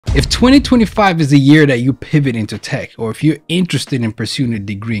If 2025 is the year that you pivot into tech, or if you're interested in pursuing a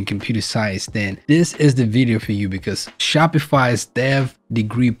degree in computer science, then this is the video for you, because Shopify's dev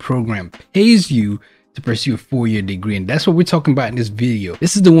degree program pays you to pursue a 4-year degree, and that's what we're talking about in this video.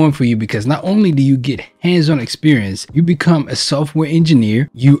 This is the one for you, because not only do you get hands-on experience, you become a software engineer,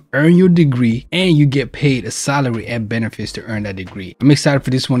 you earn your degree, and you get paid a salary and benefits to earn that degree. I'm excited for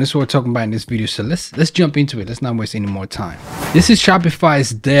this one. This is what we're talking about in this video, so let's jump into it. Let's not waste any more time. This is Shopify's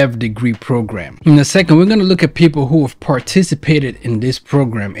dev degree program. In a second, we're going to look at people who have participated in this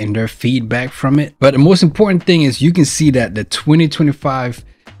program and their feedback from it. But the most important thing is you can see that the 2025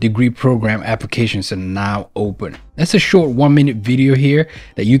 degree program applications are now open. That's a short 1-minute video here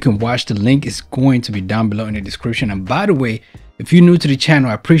that you can watch. The link is going to be down below in the description. And by the way, if you're new to the channel,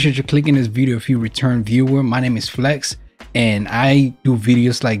 I appreciate you clicking this video. If you're a return viewer, my name is Flex and I do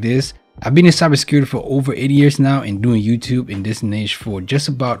videos like this. I've been in cybersecurity for over 8 years now and doing YouTube in this niche for just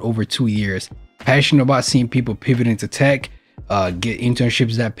about over 2 years. Passionate about seeing people pivot into tech, get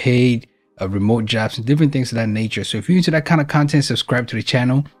internships that paid, remote jobs and different things of that nature. So if you're into that kind of content, subscribe to the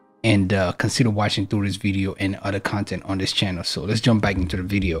channel and consider watching through this video and other content on this channel. So let's jump back into the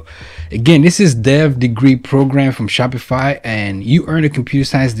video. Again, this is dev degree program from Shopify, and you earn a computer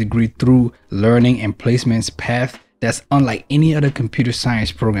science degree through learning and placements path that's unlike any other computer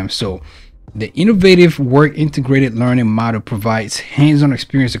science program. So the innovative work integrated learning model provides hands-on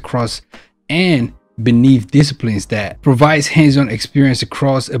experience across and beneath disciplines that provides hands-on experience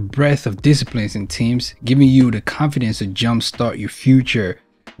across a breadth of disciplines and teams, giving you the confidence to jumpstart your future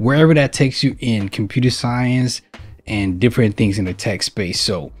wherever that takes you in computer science and different things in the tech space.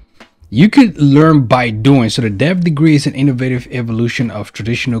 So you could learn by doing. So the dev degree is an innovative evolution of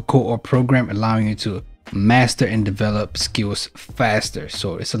traditional co-op program, allowing you to master and develop skills faster.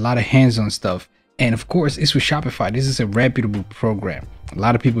 So it's a lot of hands-on stuff. And of course, it's with Shopify. This is a reputable program. A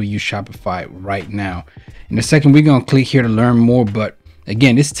lot of people use Shopify right now. In a second, we're going to click here to learn more. But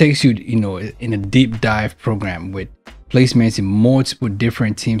again, this takes you, in a deep dive program with placements in multiple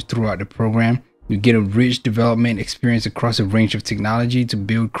different teams throughout the program. You get a rich development experience across a range of technology to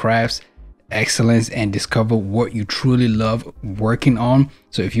build crafts, excellence, and discover what you truly love working on.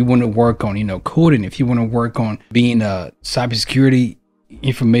 So if you want to work on, coding, if you want to work on being a cybersecurity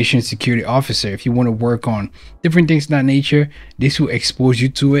information security officer, if you want to work on different things of that nature, this will expose you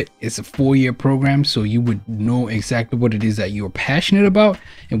to it. It's a 4-year program, so you would know exactly what it is that you're passionate about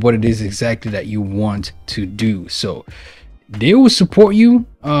and what it is exactly that you want to do. So they will support you.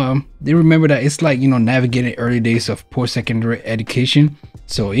 They remember that it's like, navigating early days of post-secondary education,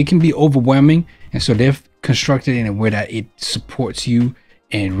 so it can be overwhelming, and so they've constructed it in a way that it supports you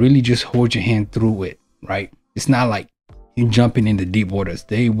and really just holds your hand through it, right? It's not like you jumping into deep waters.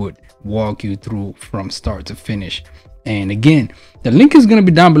 They would walk you through from start to finish. And again, the link is going to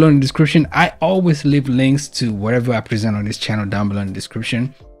be down below in the description. I always leave links to whatever I present on this channel down below in the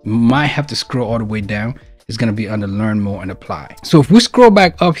description. You might have to scroll all the way down. It's going to be under learn more and apply. So if we scroll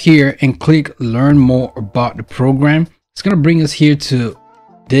back up here and click learn more about the program, it's going to bring us here to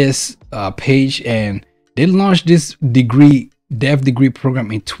this page. And they launched this dev degree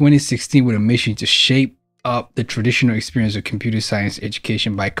program in 2016 with a mission to shape up the traditional experience of computer science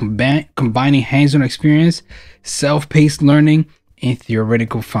education by combining hands-on experience, self-paced learning, and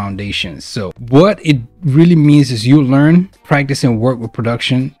theoretical foundations. So what it really means is you learn, practice, and work with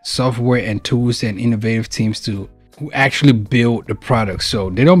production software and tools and innovative teams who actually build the product. So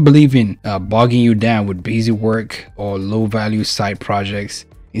they don't believe in bogging you down with busy work or low-value side projects.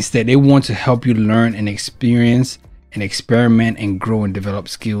 Instead, they want to help you learn and experience and experiment and grow and develop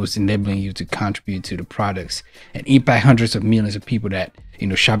skills, enabling you to contribute to the products and impact hundreds of millions of people that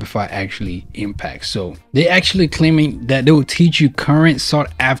Shopify actually impacts. So they're actually claiming that they will teach you current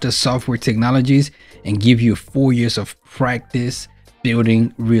sought after software technologies and give you 4 years of practice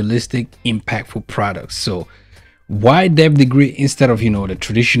building realistic, impactful products. So why dev degree instead of the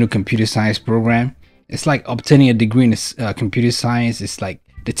traditional computer science program? It's like obtaining a degree in computer science. It's like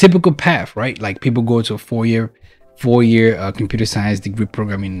the typical path, right? Like people go to a four-year computer science degree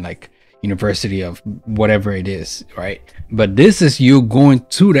program in like university of whatever it is, right? But this is you going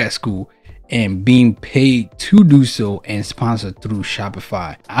to that school and being paid to do so and sponsored through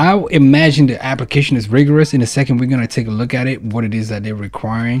Shopify. I imagine the application is rigorous. In a second, we're going to take a look at it, what it is that they're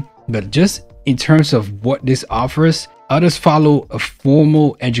requiring. But just in terms of what this offers, others follow a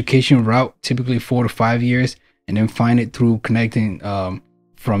formal education route, typically 4 to 5 years, and then find it through connecting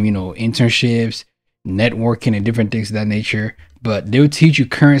from internships, networking, and different things of that nature. But they'll teach you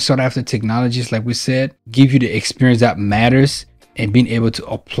current sought after technologies, like we said, give you the experience that matters, and being able to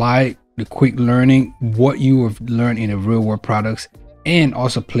apply the quick learning, what you have learned in the real world products and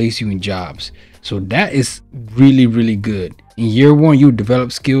also place you in jobs. So that is really, really good. In year one, you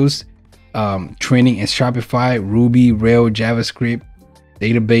develop skills, training in Shopify, Ruby, Rails, JavaScript,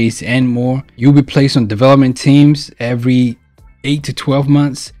 database, and more. You'll be placed on development teams every 8 to 12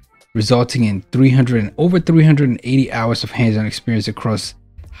 months, resulting in over 380 hours of hands-on experience across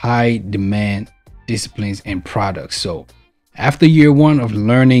high demand disciplines and products. So after year one of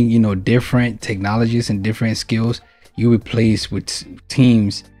learning, different technologies and different skills, you'll be placed with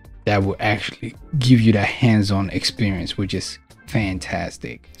teams that will actually give you that hands-on experience, which is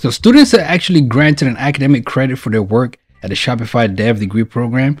fantastic. So students are actually granted an academic credit for their work at the Shopify Dev Degree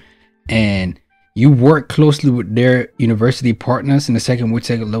Program, and you work closely with their university partners. In a second, we'll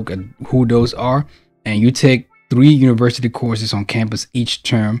take a look at who those are, and you take 3 university courses on campus each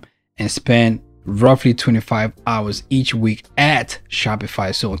term and spend roughly 25 hours each week at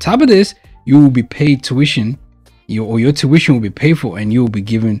Shopify. So on top of this, you will be paid tuition, your tuition will be paid for, and you will be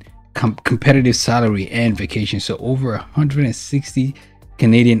given competitive salary and vacation. So over 160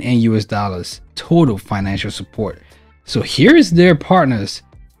 Canadian and US dollars total financial support. So here is their partners: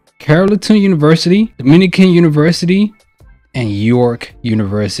 Carleton University, Dominican University, and York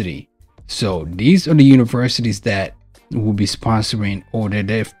University. So these are the universities that will be sponsoring or that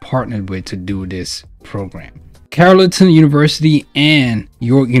they've partnered with to do this program. Carleton University and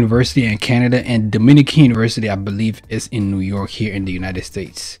York University in Canada, and Dominican University, I believe, is in New York here in the United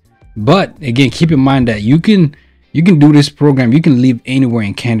States. But again, keep in mind that you can do this program. You can live anywhere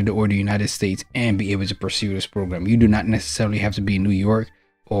in Canada or the United States and be able to pursue this program. You do not necessarily have to be in New York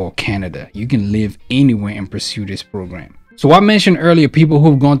or Canada. You can live anywhere and pursue this program. So I mentioned earlier people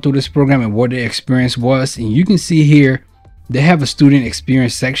who've gone through this program and what their experience was, and you can see here they have a student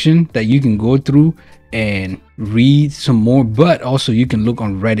experience section that you can go through and read some more, but also you can look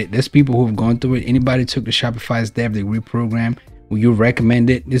on Reddit. There's people who have gone through it. Anybody took the Shopify's Dev Degree Program, will you recommend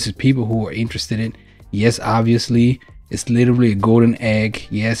it? This is people who are interested in. Yes, obviously it's literally a golden egg.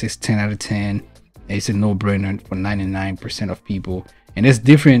 Yes, it's 10 out of 10. It's a no-brainer for 99% of people. And there's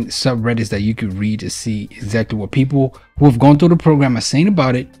different subreddits that you could read to see exactly what people who have gone through the program are saying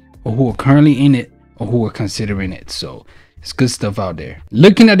about it, or who are currently in it, or who are considering it. So it's good stuff out there.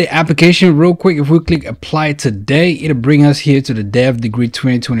 Looking at the application real quick, if we click apply today, it'll bring us here to the Dev Degree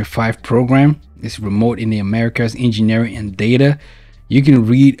 2025 program. It's remote in the Americas, engineering and data. You can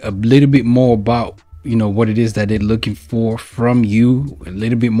read a little bit more about what it is that they're looking for from you, a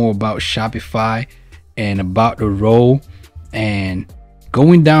little bit more about Shopify and about the role. And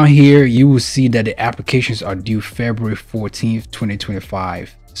going down here, you will see that the applications are due February 14th,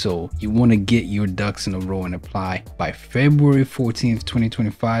 2025. So you want to get your ducks in a row and apply by February 14th,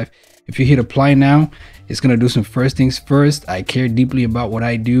 2025. If you hit apply now, it's going to do some first things first. I care deeply about what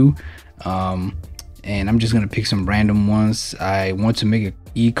I do. And I'm just going to pick some random ones. I want to make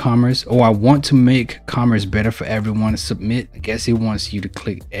e-commerce, or I want to make commerce better for everyone. Submit. I guess it wants you to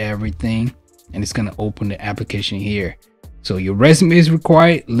click everything, and it's going to open the application here. So your resume is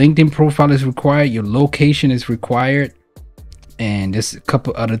required, LinkedIn profile is required, your location is required, and there's a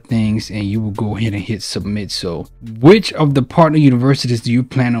couple other things, and you will go ahead and hit submit. So which of the partner universities do you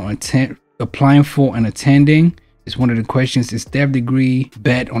plan on applying for and attending is one of the questions. Is Dev Degree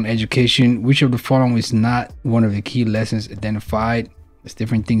bet on education? Which of the following is not one of the key lessons identified? There's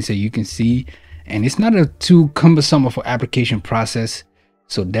different things that you can see, and it's not a too cumbersome of an application process.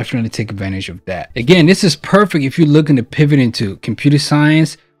 So definitely take advantage of that. Again, this is perfect if you're looking to pivot into computer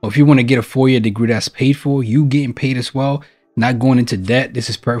science, or if you want to get a 4-year degree that's paid for, you getting paid as well, not going into debt. This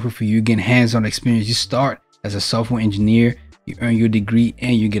is perfect for you getting hands-on experience. You start as a software engineer, you earn your degree,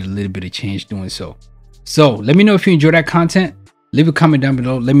 and you get a little bit of change doing so. So let me know if you enjoy that content. Leave a comment down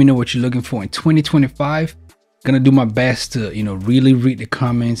below. Let me know what you're looking for in 2025. Gonna do my best to really read the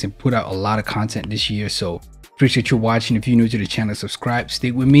comments and put out a lot of content this year. So appreciate you watching. If you're new to the channel, subscribe, stay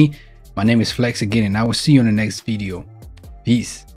with me. My name is Flex again, and I will see you in the next video. Peace.